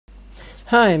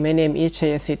Hi, my name is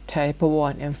Chayasit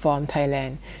Thaipawan. I'm from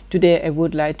Thailand. Today I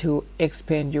would like to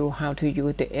explain you how to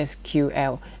use the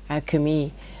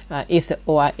SQLAlchemy. It's an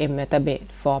ORM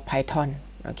database for Python.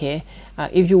 Okay,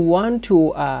 if you want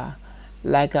to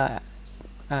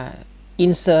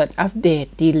insert, update,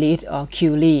 delete, or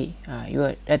query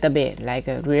your database like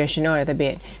a relational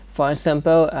database. For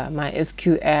example,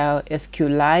 MySQL,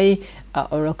 SQLite,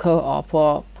 Oracle, or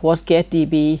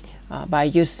PostgreSQL by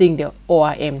using the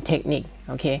ORM technique.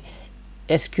 Okay,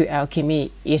 SQLAlchemy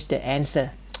is the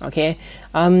answer. Okay,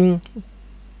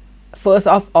 first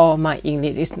of all, my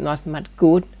English is not much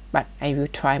good, but I will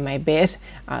try my best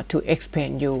to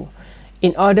explain you.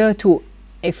 In order to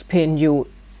explain you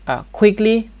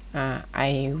quickly,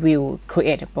 I will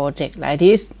create a project like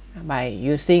this by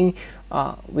using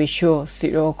Visual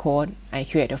Studio Code. I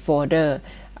create a folder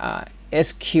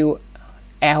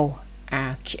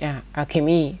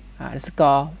SQLAlchemy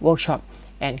 _workshop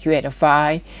and create a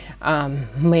file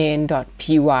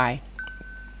main.py.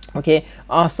 Okay,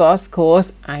 all source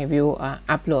codes I will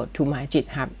upload to my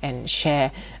GitHub and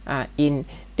share in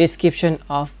description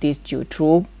of this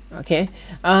YouTube. Okay,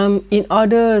 in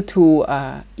order to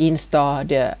install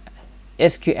the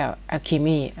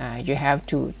SQLAlchemy, you have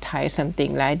to type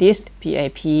something like this: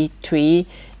 pip3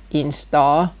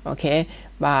 install. Okay,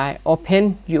 by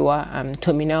open your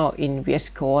terminal in VS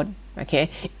Code. Okay,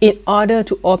 in order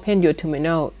to open your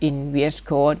terminal in VS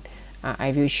Code,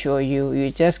 I will show you.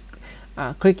 You just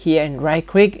click here and right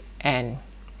click and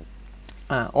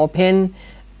open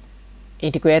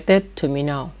integrated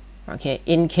terminal. Okay,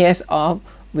 in case of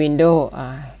Windows,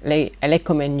 I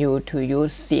recommend you to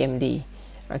use CMD.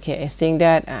 Okay, I think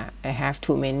that I have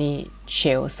too many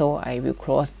shells, so I will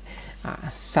close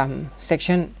some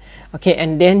section. Okay,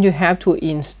 and then you have to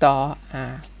install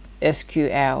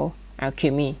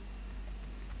SQLAlchemy.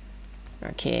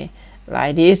 Okay,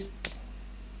 like this.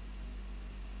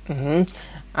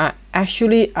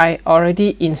 Actually, I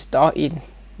already installed it.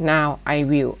 Now I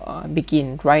will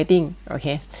begin writing.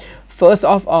 Okay, first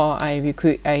of all, I will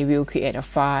create a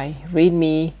file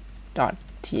readme.txt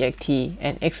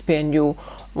and explain you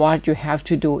what you have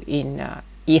to do in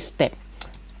each step.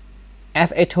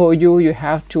 As I told you, you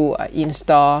have to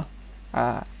install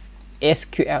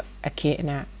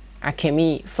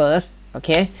SQLAlchemy first.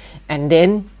 Okay, and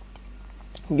then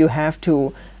you have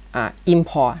to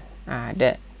import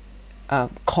the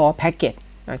core packet.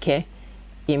 Okay,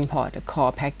 import the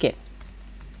core packet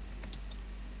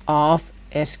of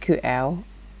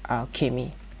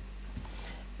SQLAlchemy.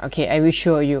 Okay, I will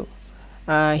show you.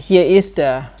 Here is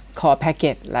the core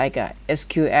packet like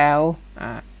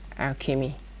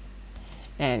SQLAlchemy,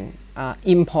 and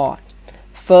import.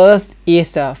 First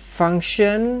is a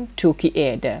function to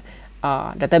create the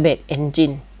database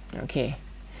engine. Okay,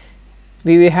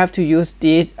 we will have to use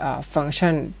this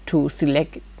function to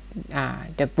select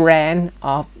the brand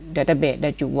of database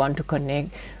that you want to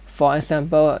connect. For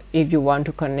example, if you want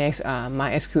to connect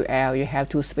MySQL, you have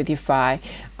to specify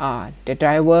the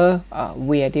driver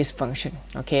via this function.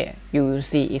 Okay, you will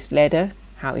see it later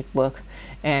how it works.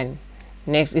 And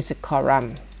next is a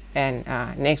column, and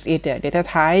next is the data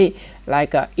type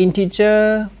like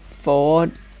integer,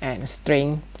 float, and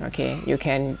string. Okay, you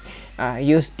can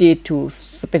use this to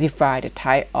specify the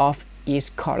type of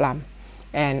each column.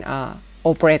 And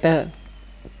operator,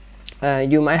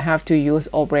 you might have to use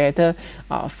operator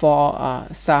for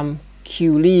some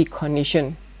query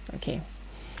condition. Okay,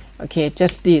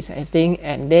 just this I think.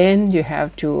 And then you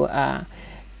have to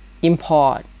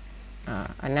import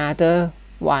another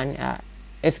one,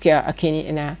 SQLAlchemy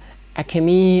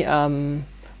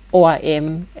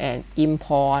ORM, and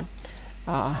import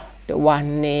the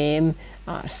one name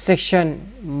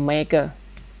section maker.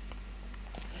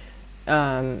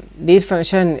 This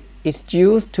function is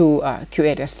used to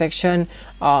create a section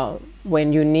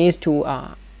when you need to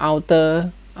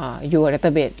alter your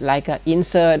database, like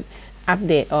insert,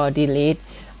 update, or delete.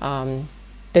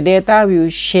 The data will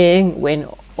change when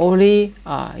only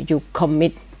you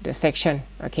commit the section.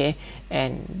 Okay,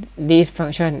 and this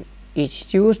function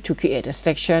is used to create a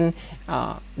section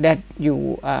that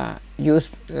you use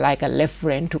like a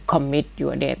reference to commit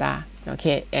your data.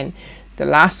 Okay, and the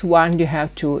last one you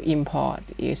have to import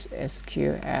is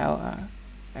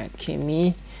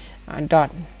SQLAlchemy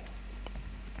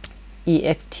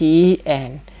 .ext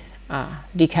and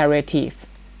declarative.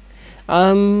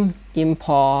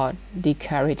 Import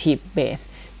declarative base.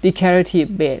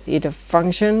 Declarative base is a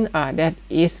function that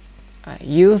is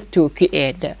used to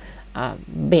create the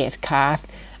base class.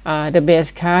 The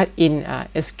base class in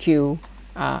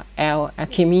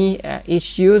SQLAlchemy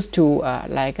is used to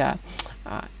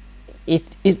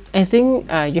I think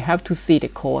you have to see the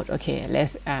code. Okay,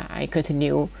 let's I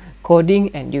continue coding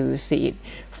and you see it.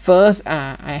 First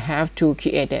I have to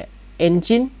create the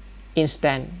engine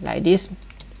instance like this,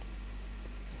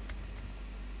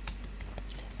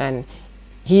 and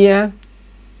here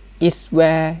is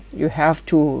where you have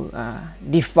to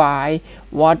define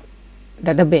what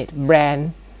database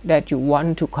brand that you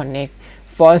want to connect.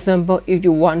 For example, if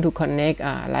you want to connect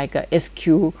like a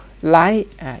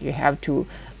SQLite, you have to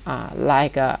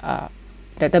like a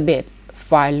database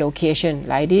file location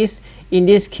like this. In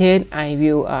this case, I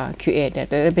will create a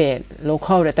database,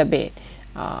 local database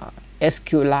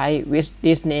SQLite with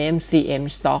this name CM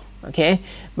stock. Okay,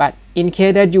 but in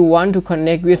case that you want to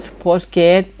connect with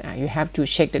Postgres, you have to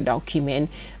check the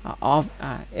document of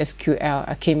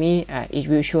SQLAlchemy. It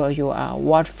will show you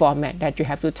what format that you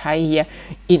have to type here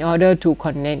in order to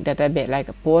connect database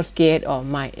like Postgres or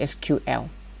MySQL.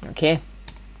 Okay,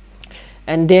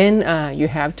 and then you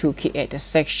have to create a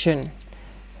section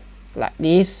like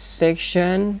this,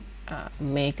 section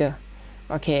maker.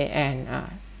 Okay, and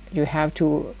you have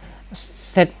to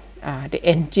set the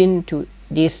engine to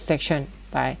this section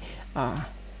by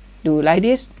do like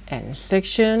this, and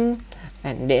section,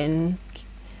 and then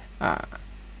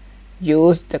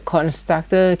use the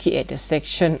constructor create the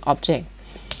section object.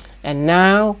 And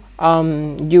now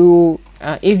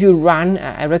if you run,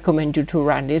 I recommend you to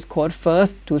run this code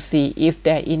first to see if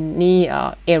there any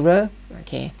error.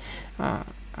 Okay,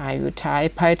 I will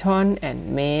type Python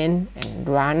and main and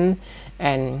run,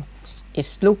 and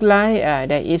it look like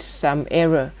there is some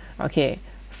error. Okay,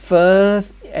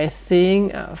 first I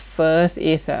think first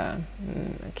is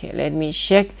okay, let me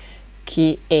check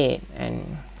create,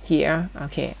 and here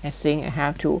okay, I think I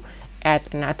have to add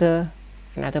another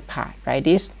part like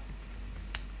this,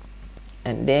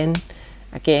 and then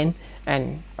again,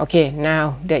 and okay,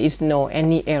 now there is no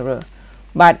any error,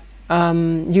 but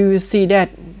you will see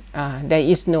that there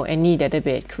is no any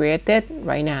database created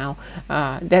right now.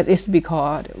 That is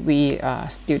because we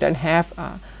still don't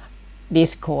have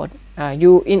this code.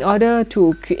 In order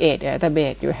to create a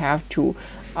database, you have to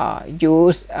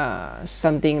use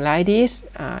something like this.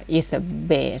 Is a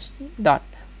base dot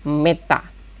meta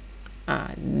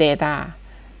data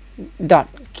dot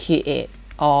create,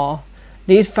 or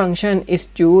this function is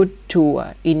used to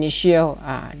initial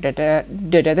the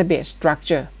database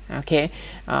structure. Okay,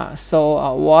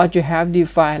 so what you have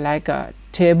defined like a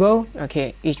table,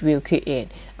 okay, it will create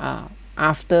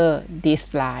after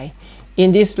this line.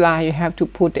 In this line you have to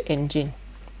put the engine.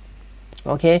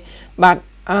 Okay, but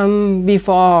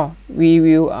before we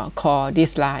will call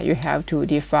this line, you have to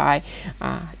define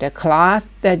the class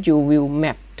that you will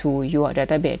map to your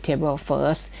database table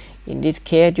first. In this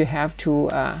case, you have to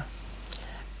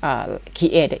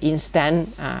create an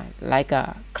instance like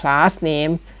a class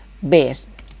name base.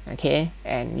 Okay,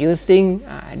 and using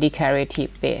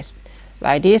declarative base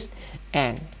like this,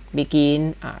 and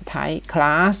begin type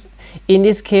class. In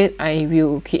this case, I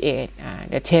will create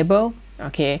the table.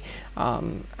 Okay,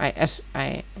 let's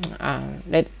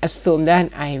assume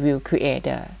that I will create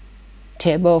a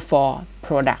table for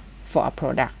product, for a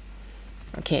product.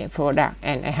 Okay, product,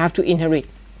 and I have to inherit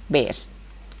base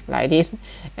like this,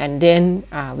 and then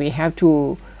we have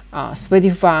to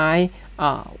specify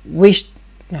which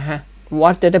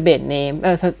what database name.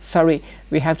 Sorry,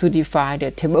 we have to define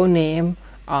the table name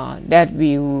that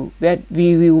we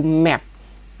will map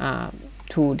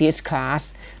to this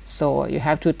class. So you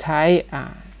have to type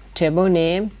table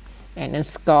name and then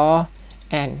score,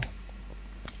 and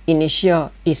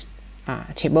initial is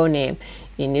table name.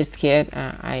 In this case,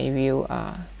 I will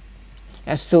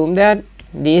assume that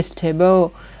this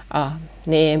table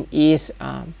name is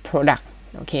product.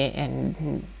 Okay,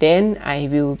 and then I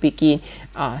will begin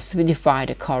specify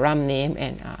the column name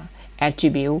and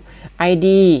attribute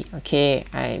ID. Okay,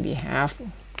 I will have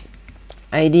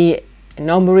ID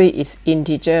normally is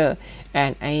integer,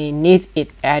 and I need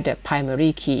it as the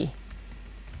primary key.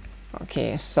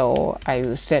 Okay, so I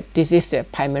will set this is the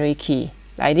primary key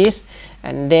like this,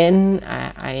 and then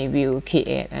I will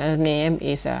create another name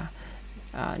is a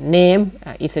name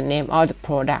is the name of the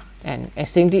product, and I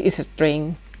think this is a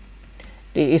string.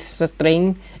 This is a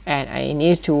string, and I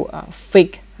need to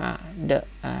fix the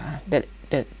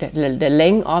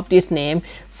length of this name,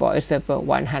 for example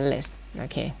 100.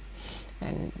 Okay,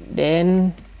 and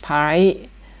then price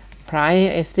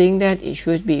I think that it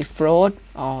should be float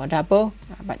or double,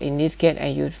 but in this case I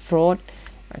use float.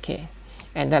 Okay,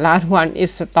 and the last one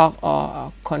is stock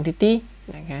or quantity.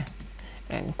 Okay,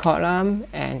 and column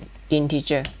and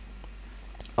integer.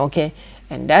 Okay,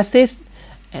 and that's it.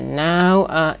 And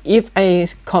now if I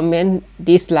comment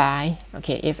this line,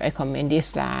 okay, if I comment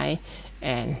this line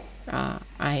and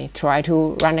I try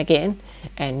to run again,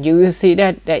 and you will see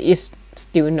that there is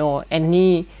still no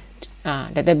any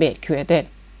database created.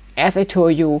 As I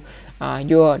told you,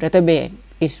 your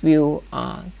database will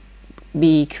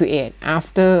be created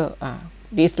after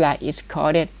this line is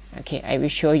coded. Okay, I will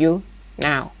show you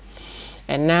now.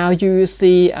 And now you will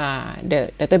see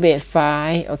the database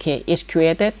file, okay, is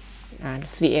created,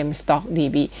 cm stock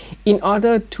db. In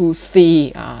order to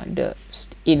see the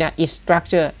inner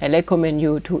structure, I recommend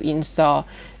you to install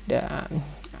the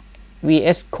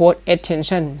VS Code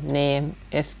extension named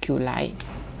SQLite.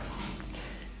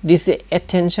 This is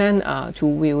extension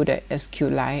to view the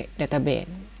SQLite database.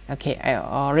 Okay, I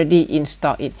already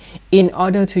installed it. In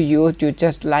order to use, you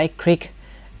just right click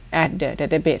at the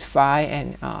database file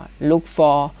and look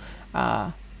for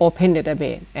open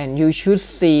database, and you should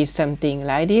see something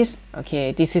like this.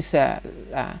 Okay, this is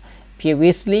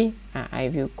previously I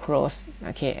will close.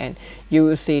 Okay, and you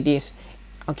will see this.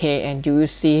 Okay, and you will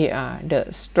see the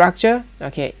structure.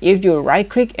 Okay, if you right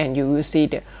click, and you will see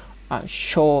the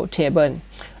show table.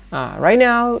 Right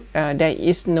now there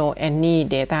is no any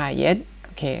data yet.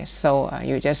 Okay, so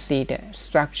you just see the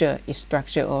structure is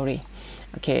structure only.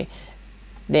 Okay,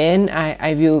 then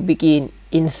I will begin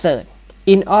insert.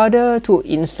 In order to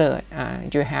insert,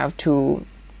 you have to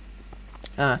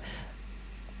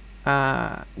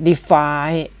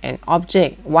define an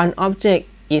object. One object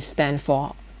is stand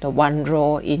for the one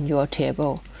row in your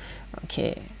table.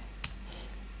 Okay,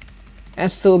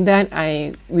 assume that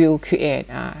I will create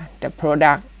the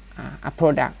product, a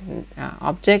product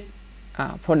object,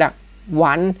 product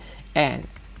 1, and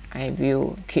I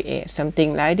will create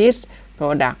something like this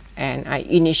product, and I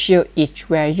initial each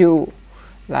value.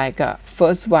 Like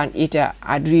first one is a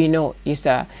Arduino, is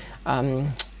a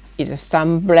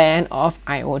some brand of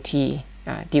IoT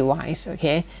device.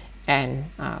 Okay, and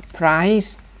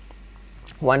price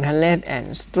 100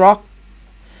 and stock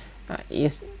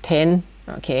is 10.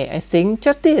 Okay, I think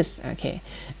just this. Okay,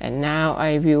 and now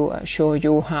I will show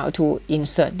you how to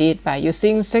insert it by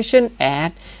using section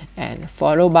add and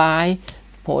followed by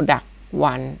product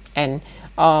 1, and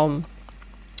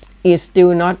it's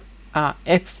still not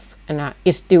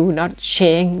it's still not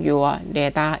change your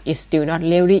data, it's still not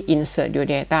really insert your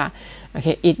data.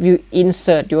 Okay, it will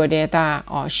insert your data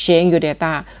or change your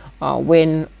data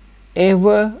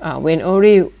whenever when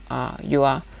only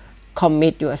you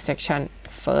commit your section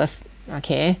first.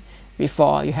 Okay,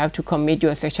 before you have to commit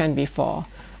your section before.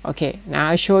 Okay, now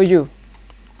I show you.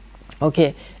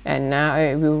 Okay, and now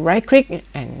I will right click,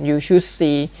 and you should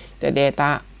see the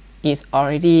data is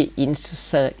already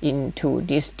inserted into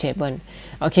this table.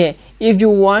 Okay, if you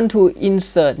want to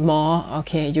insert more,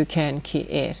 okay, you can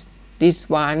create this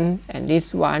one and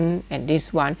this one and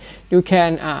this one. You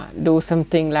can do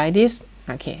something like this.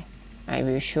 Okay, I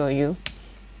will show you.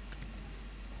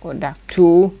 Product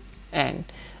 2, and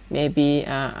maybe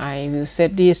I will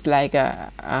set this like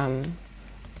a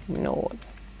node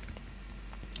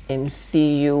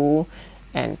MCU,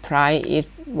 and price is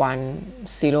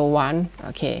 101.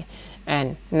 Okay,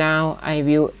 and now I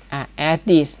will add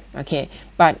this. Okay,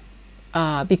 but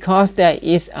because there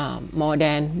is more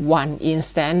than one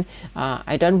instance,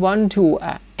 I don't want to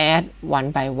add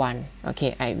one by one.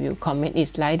 Okay, I will comment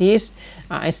it like this.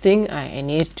 I think I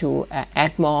need to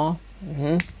add more.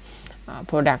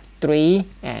 Product 3,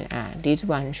 and this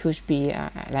one should be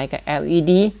like a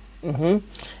LED,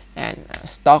 and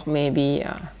stock maybe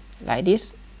like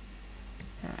this,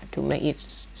 to make it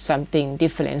something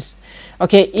different.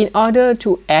 Okay, in order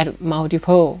to add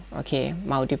multiple, okay,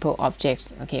 multiple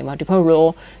objects, okay, multiple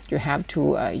row, you have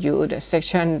to use the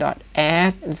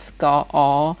section.add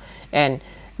 _all, and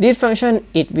this function,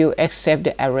 it will accept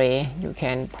the array. You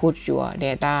can put your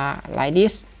data like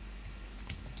this.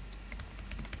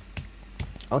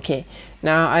 Okay,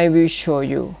 now I will show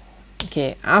you.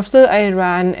 Okay, after I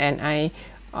run and I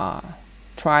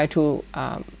try to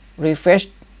refresh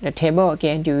the table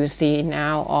again, you will see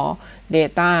now all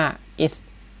data is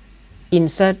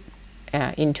inserted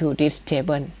into this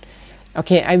table.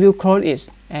 Okay, I will close it,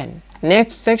 and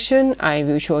next section I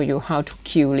will show you how to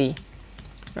query.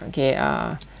 Okay,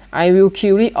 I will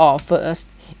query all first.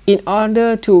 In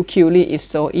order to query, it's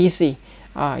so easy.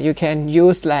 You can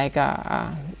use like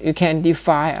you can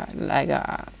define like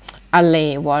a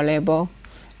array variable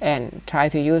and try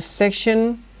to use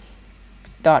section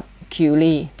dot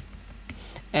query,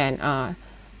 and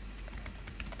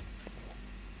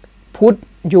put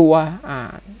your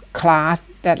class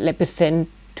that represent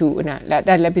to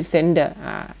that represent the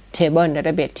table,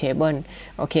 database table.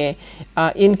 Okay,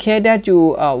 in case that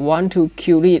you want to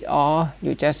query it all,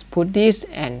 you just put this,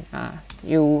 and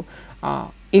you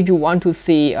if you want to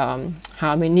see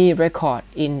how many record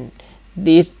in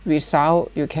this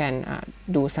result, you can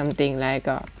do something like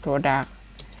product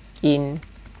in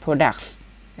products,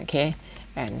 okay,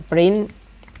 and print.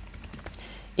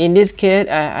 In this case,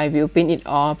 I will print it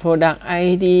all: product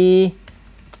ID,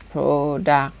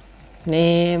 product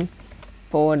name,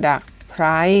 product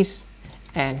price,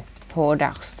 and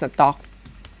product stock.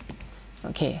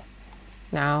 Okay,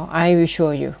 now I will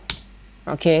show you.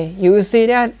 Okay, you will see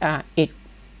that it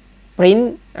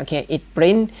print. Okay, it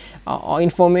print all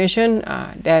information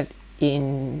that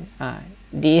in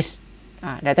this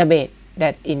database,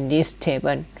 that in this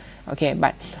table. Okay,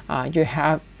 but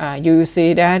you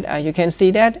see that you can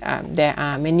see that there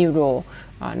are many rows,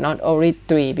 not only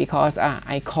 3, because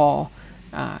I call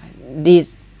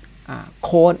this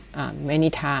code many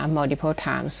times, multiple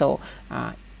times, so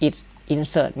it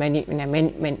insert many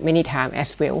times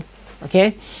as well.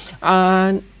 Okay,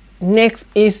 next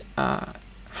is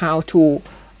how to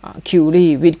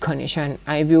query with condition.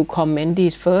 I will comment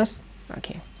this first,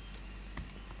 okay,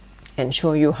 and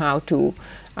show you how to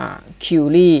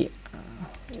query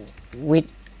with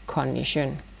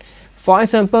condition. For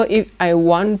example, if I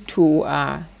want to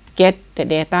get the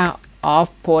data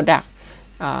of product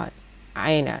of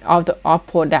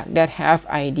product that have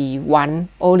ID 1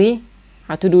 only,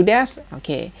 how to do that?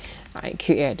 Okay, I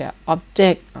create the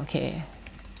object, okay,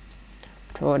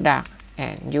 product,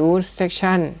 and use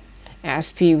section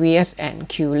as previous and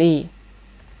query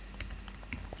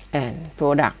and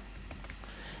product.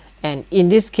 And in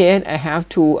this case, I have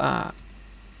to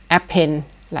append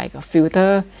like a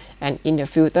filter, and in the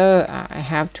filter I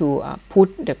have to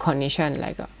put the condition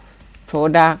like a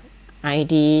product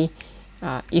ID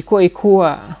equal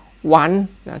 1,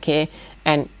 okay,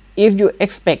 and if you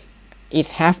expect it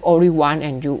have only 1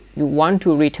 and you want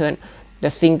to return the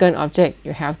single object,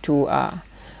 you have to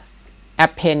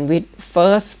append with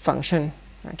first function,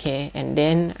 okay, and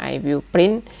then I will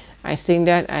print. I think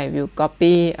that I will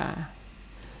copy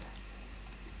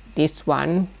this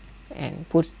one and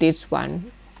put this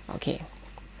one. Okay,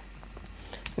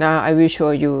 now I will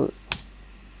show you.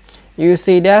 You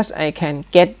see that I can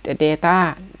get the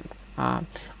data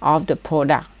of the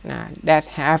product that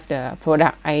have the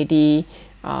product ID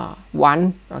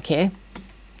 1, okay,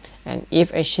 and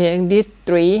if I change this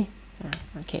 3,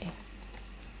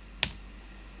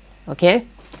 okay,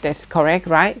 that's correct,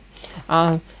 right?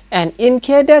 And in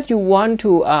case that you want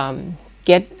to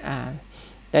get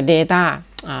the data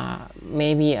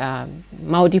maybe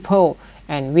multiple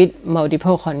and with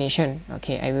multiple condition,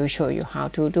 okay, I will show you how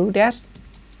to do that.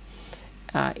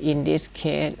 In this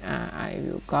case, I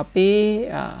will copy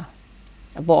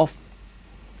both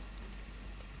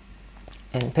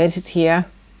and paste it here,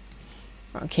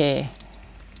 okay,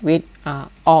 with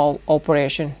all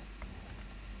operation.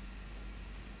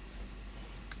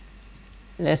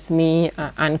 Let me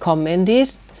uncomment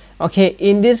this. Okay,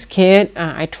 in this case,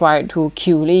 I try to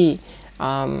query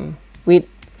with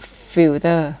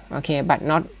filter, okay, but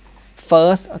not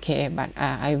first, okay, but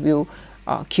I will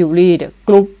query the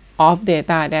group of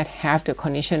data that have the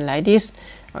condition like this,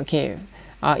 okay.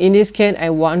 In this case, I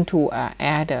want to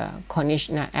add a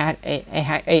condition. I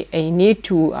need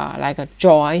to like a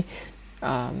join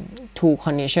two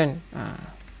condition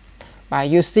by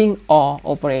using OR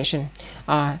operation.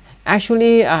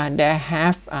 Actually, they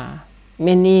have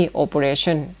many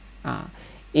operation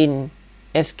in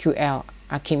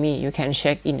SQLAlchemy. You can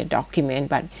check in the document,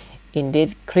 but in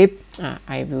this clip,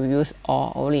 I will use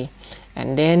OR only.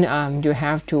 And then you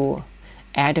have to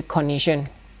add a condition.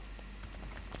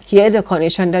 Here is the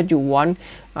condition that you want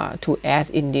to add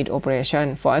in this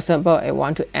operation. For example, I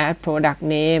want to add product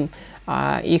name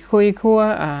equal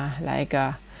like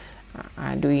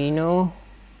do you know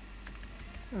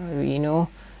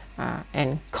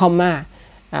and comma.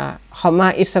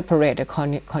 Comma is separate the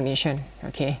condition,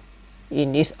 okay,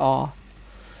 in this OR.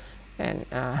 And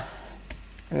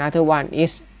another one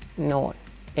is node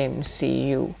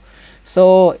MCU.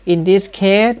 So in this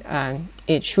case,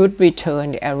 it should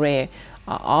return the array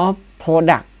of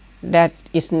product that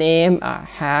is named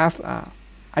have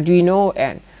Arduino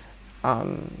and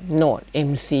node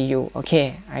MCU.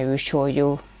 Okay, I will show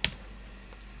you.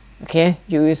 Okay,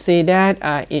 you will see that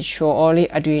it show only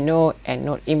Arduino and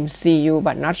node MCU,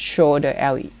 but not show the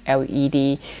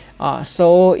LED.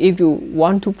 So if you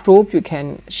want to prove, you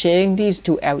can change this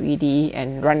to LED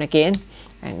and run again,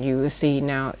 and you will see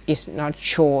now it's not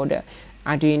show the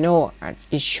Arduino.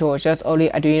 It shows just only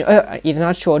Arduino. It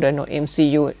not show the node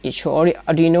MCU. It show only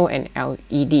Arduino and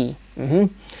LED.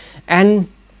 And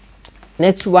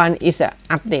next one is an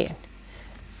update.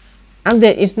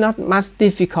 Update is not much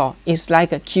difficult. It's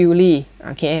like a query,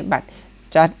 okay, but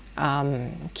just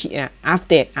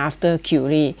update after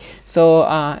query. So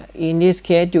in this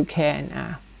case you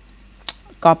can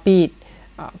copy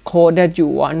code that you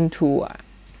want to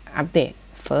update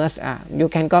first. You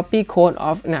can copy code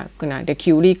of the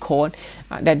query code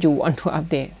that you want to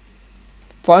update.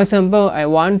 For example, I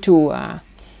want to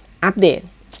update.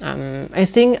 I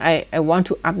think I want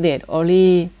to update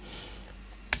only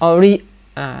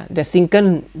the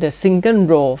single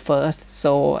row first.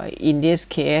 So in this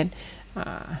case,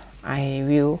 I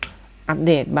will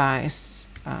update by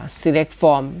select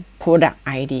from product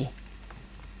ID.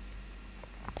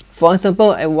 For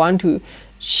example, I want to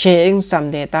change some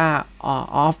data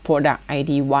of product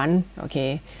ID 1.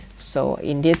 Okay, so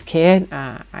in this case,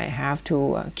 I have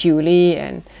to query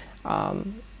and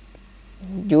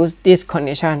use this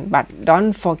condition, but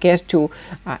don't forget to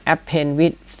append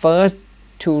with first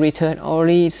to return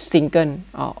only single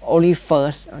or only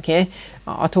first. Okay,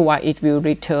 otherwise it will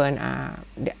return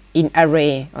in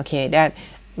array, okay, that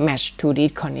match to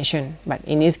this condition. But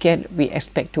in this case we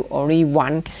expect to only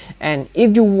one. And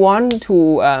if you want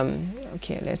to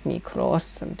okay, let me close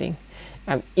something.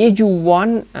 If you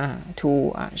want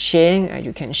to change,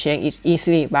 you can change it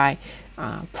easily by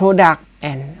product.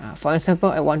 And for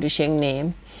example, I want to change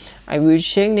name. I will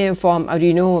change name from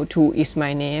Arduino to is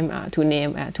my name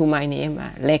to my name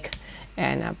Lek,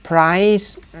 and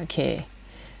price. Okay,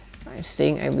 I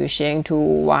think I will change to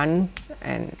 1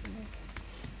 and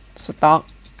stock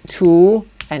 2.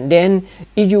 And then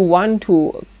if you want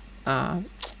to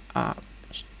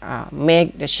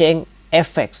make the change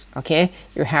effects, okay,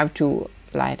 you have to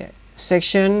write the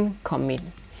section commit.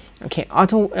 Okay,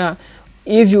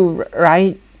 if you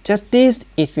write just this,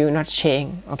 it will not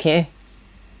change. Okay,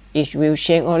 it will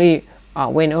change only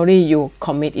when only you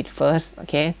commit it first.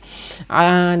 Okay,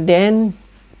 then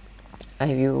I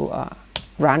will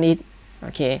run it.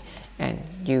 Okay, and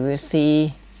you will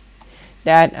see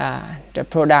that the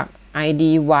product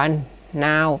ID 1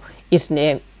 now its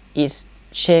name is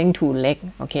changed to Lek.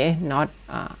 Okay, not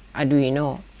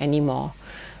Arduino anymore.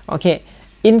 Okay,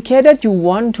 in case that you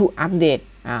want to update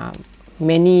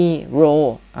many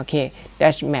row, okay,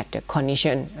 that match the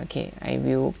condition. Okay, I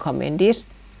will comment this.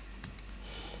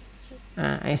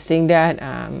 I think that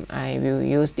I will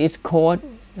use this code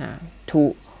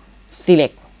to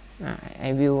select.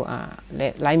 I will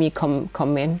let me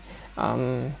comment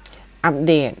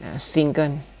update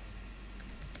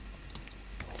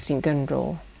single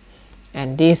row,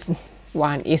 and this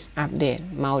one is update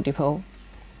multiple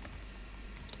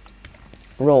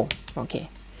row. Okay,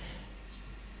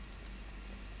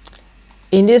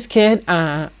 in this case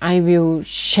I will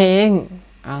change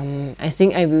I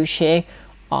think I will change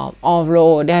all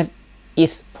row that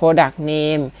is product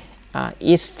name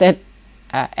is set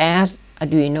as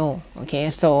Arduino. Okay,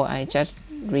 so I just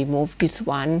remove this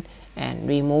one and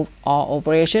remove all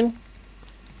operation.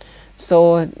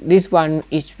 So this one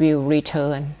it will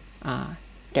return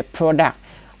the product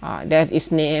that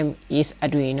its name is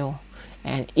Arduino.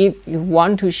 And if you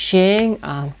want to change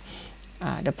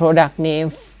the product name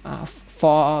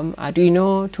from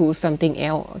Arduino to something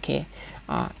else, okay,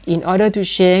 in order to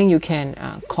change you can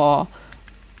call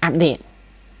update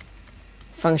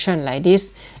function like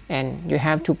this, and you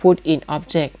have to put in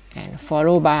object and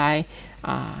followed by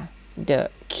the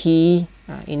key.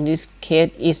 In this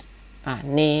case is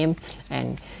name,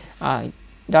 and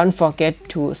don't forget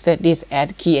to set this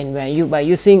as key and value by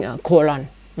using a colon.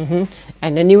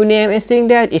 And the new name I think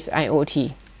that is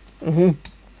IoT.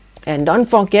 And don't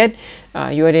forget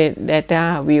your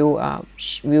data will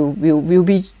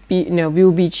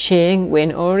be changed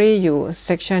when only your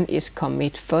section is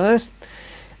commit first.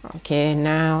 Okay,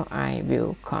 now I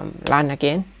will come run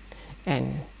again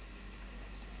and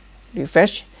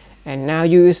refresh, and now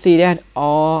you will see that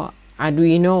all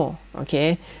Arduino,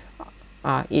 okay,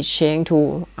 is changed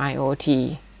to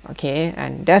IoT. Okay,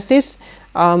 and that's it.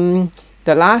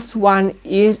 The last one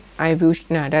is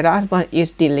the last one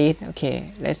is delete.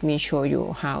 Okay, let me show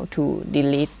you how to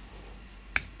delete.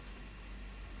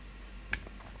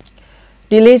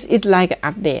 Delete is like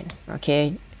an update.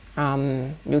 Okay,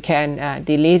 you can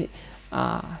delete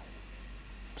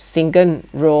single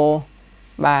row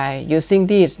by using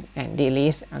this and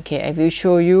delete. Okay, I will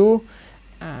show you.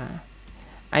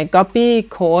 I copy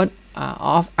code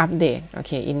of update.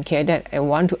 Okay, in case that I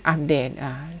want to update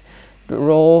the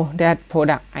row that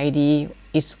product ID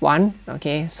is 1.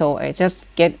 Okay, so I just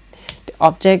get the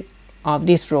object of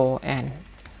this row and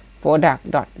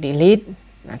product.delete.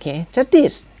 Okay, just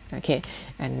this. Okay,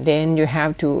 and then you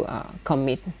have to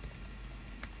commit.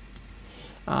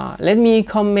 Let me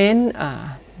comment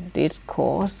this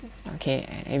code. Okay,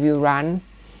 and I will run.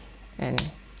 And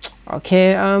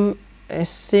okay, I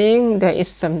think there is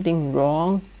something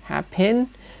wrong happen.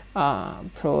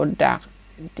 Product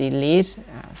delete,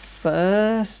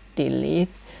 first delete.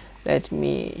 Let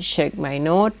me check my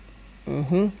note.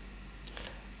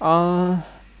 I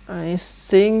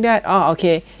think that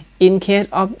okay, in case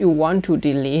of you want to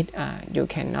delete, you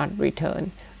cannot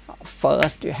return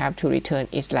first. You have to return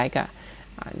it's like a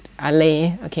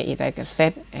array. Okay, it's like a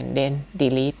set and then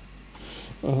delete.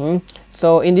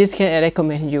 So in this case, I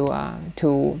recommend you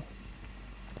to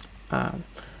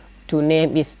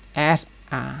name it as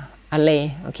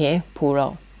array. Okay,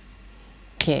 plural.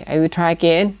 Okay, I will try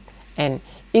again, and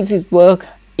if it work,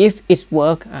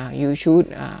 you should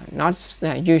not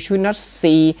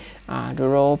see the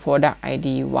row product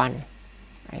ID 1.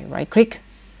 I right click.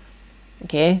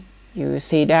 Okay, you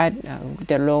see that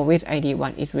the row with ID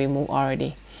 1 is removed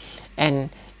already. And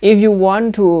if you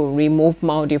want to remove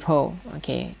multiple,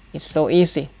 okay, it's so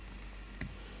easy.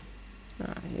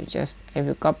 I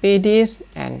will copy this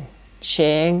and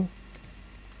change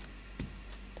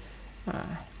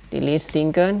delete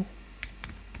single,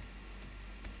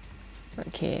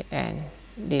 okay, and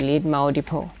delete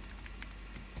multiple.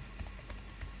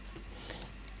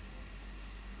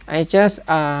 I just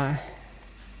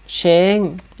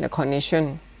change the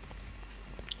condition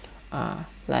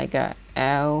like a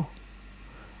L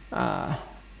I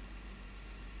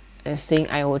think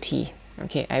IoT.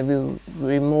 Okay, I will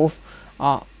remove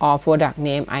all product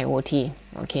name IoT.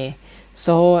 Okay,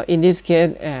 so in this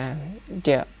case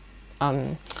the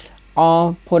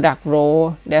all product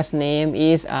row that's name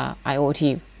is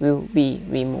IoT will be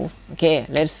removed. Okay,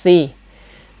 let's see.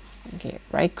 Okay,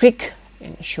 right click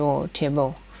and show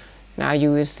table. Now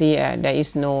you will see there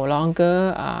is no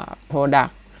longer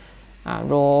product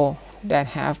row that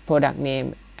have product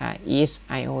name is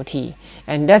IoT,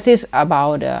 and that is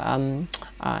about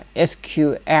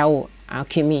SQLAlchemy.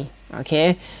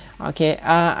 Okay,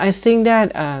 I think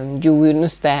that you will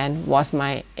understand what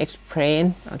my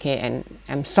explain. Okay, and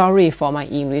I'm sorry for my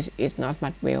English is not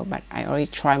much well, but I already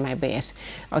try my best.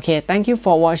 Okay, thank you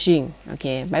for watching.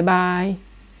 Okay, bye bye.